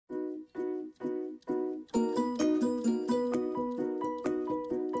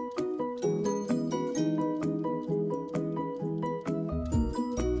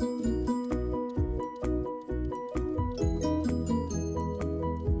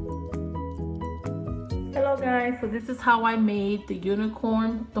Hello guys, so this is how I made the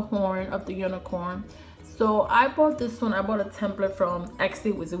unicorn, the horn of the unicorn. So I bought this one, I bought a template from Etsy.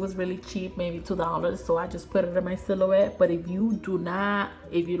 It was really cheap, maybe $2. So I just put it in my silhouette. But if you do not,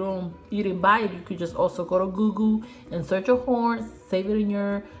 if you didn't buy it, you could just also go to Google and search a horn, save it in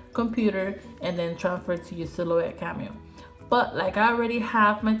your computer, and then transfer it to your silhouette cameo. But like I already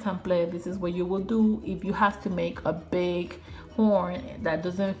have my template, this is what you will do if you have to make a big horn that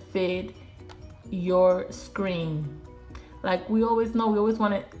doesn't fit your screen. Like we always know, we always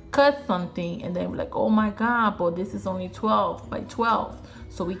want to cut something and then we're like, oh my god, but this is only 12 by 12,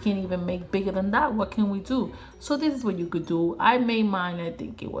 so we can't even make bigger than that. What can we do? So this is what you could do. I made mine, I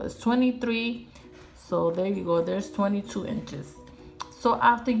think it was 23, so there you go, there's 22 inches. So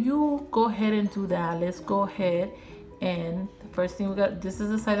after you go ahead and do that, let's go ahead and the first thing we got, this is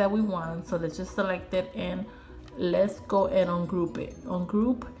the side that we want, so let's just select it and let's go and ungroup it,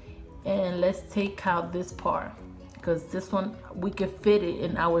 ungroup. And let's take out this part because this one we can fit it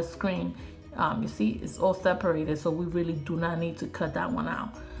in our screen. You see it's all separated, so we really do not need to cut that one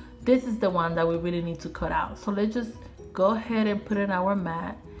out. This is the one that we really need to cut out. So let's just go ahead and put in our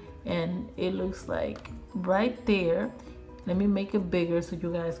mat, and it looks like right there. Let me make it bigger so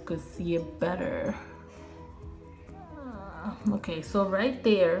you guys could see it better. Okay, so right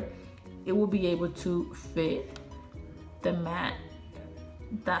there it will be able to fit the mat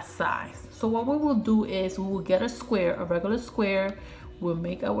that size. So what we will do is we will get a square, a regular square. We'll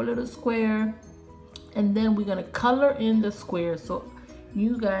make our little square, and then we're gonna color in the square. So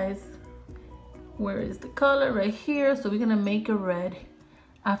you guys, where is the color? Right here. So we're gonna make it red.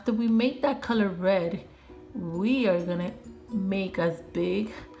 After we make that color red, we are gonna make as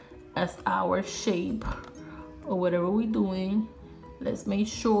big as our shape or whatever we're doing. Let's make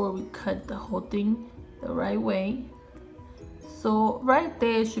sure we cut the whole thing the right way. So right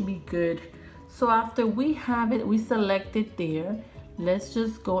there should be good. So after we have it, we select it there. Let's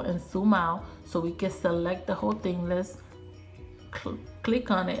just go and zoom out so we can select the whole thing. Let's click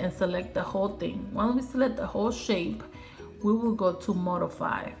on it and select the whole thing. Once we select the whole shape, we will go to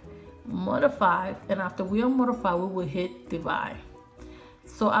modify. Modify, and after we are modify, we will hit divide.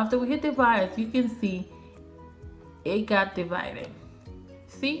 So after we hit divide, as you can see, it got divided.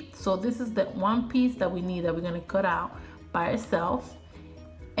 See? So this is the one piece that we need that we're gonna cut out by itself.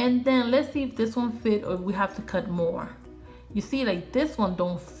 And then let's see if this one fit or we have to cut more. You see, like this one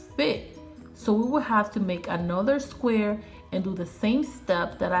don't fit, so we will have to make another square and do the same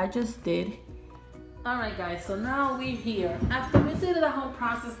step that I just did. All right guys, so now we're here. After we did the whole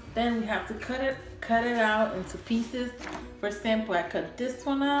process, then we have to cut it out into pieces. For example, I cut this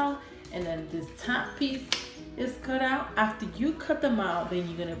one out, and then this top piece is cut out. After you cut them out, then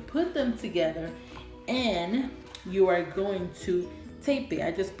you're gonna put them together and you are going to tape it. I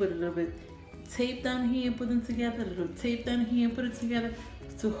just put a little bit tape down here and put them together, a little tape down here and put it together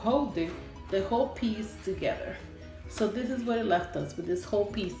to hold it, the whole piece together. So this is what it left us with this whole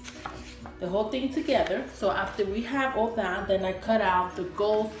piece, the whole thing together. So after we have all that, then I cut out the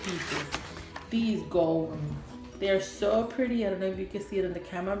gold pieces. These gold ones, they're so pretty. I don't know if you can see it in the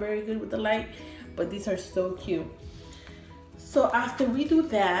camera very good with the light, but these are so cute. So after we do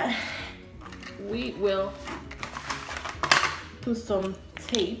that, we will put some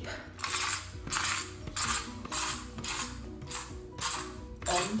tape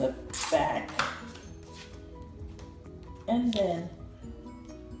on the back, and then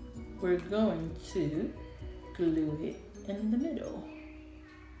we're going to glue it in the middle.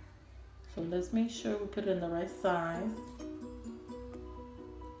 So let's make sure we put it in the right size.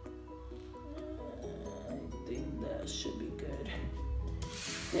 I think that should be good.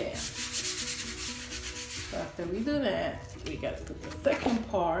 There. So after we do that, we gotta put the second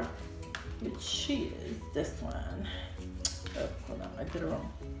part, which is this one. Oh, hold on, I did it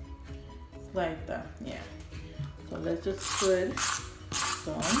wrong. It's like that, yeah. So let's just put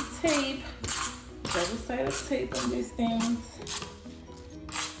some tape, double sided tape on these things.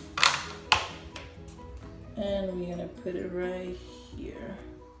 And we're gonna put it right here.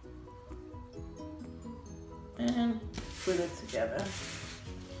 And put it together.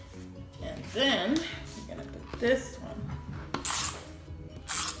 And then we're gonna put this one.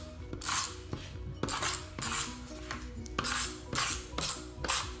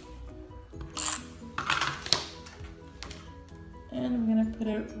 And we're gonna put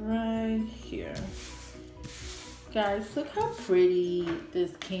it right here. Guys, look how pretty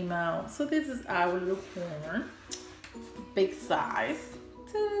this came out. So this is our little horn, big size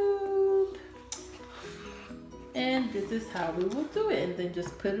tube. And this is how we will do it. And then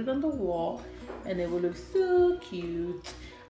just put it on the wall and it will look so cute.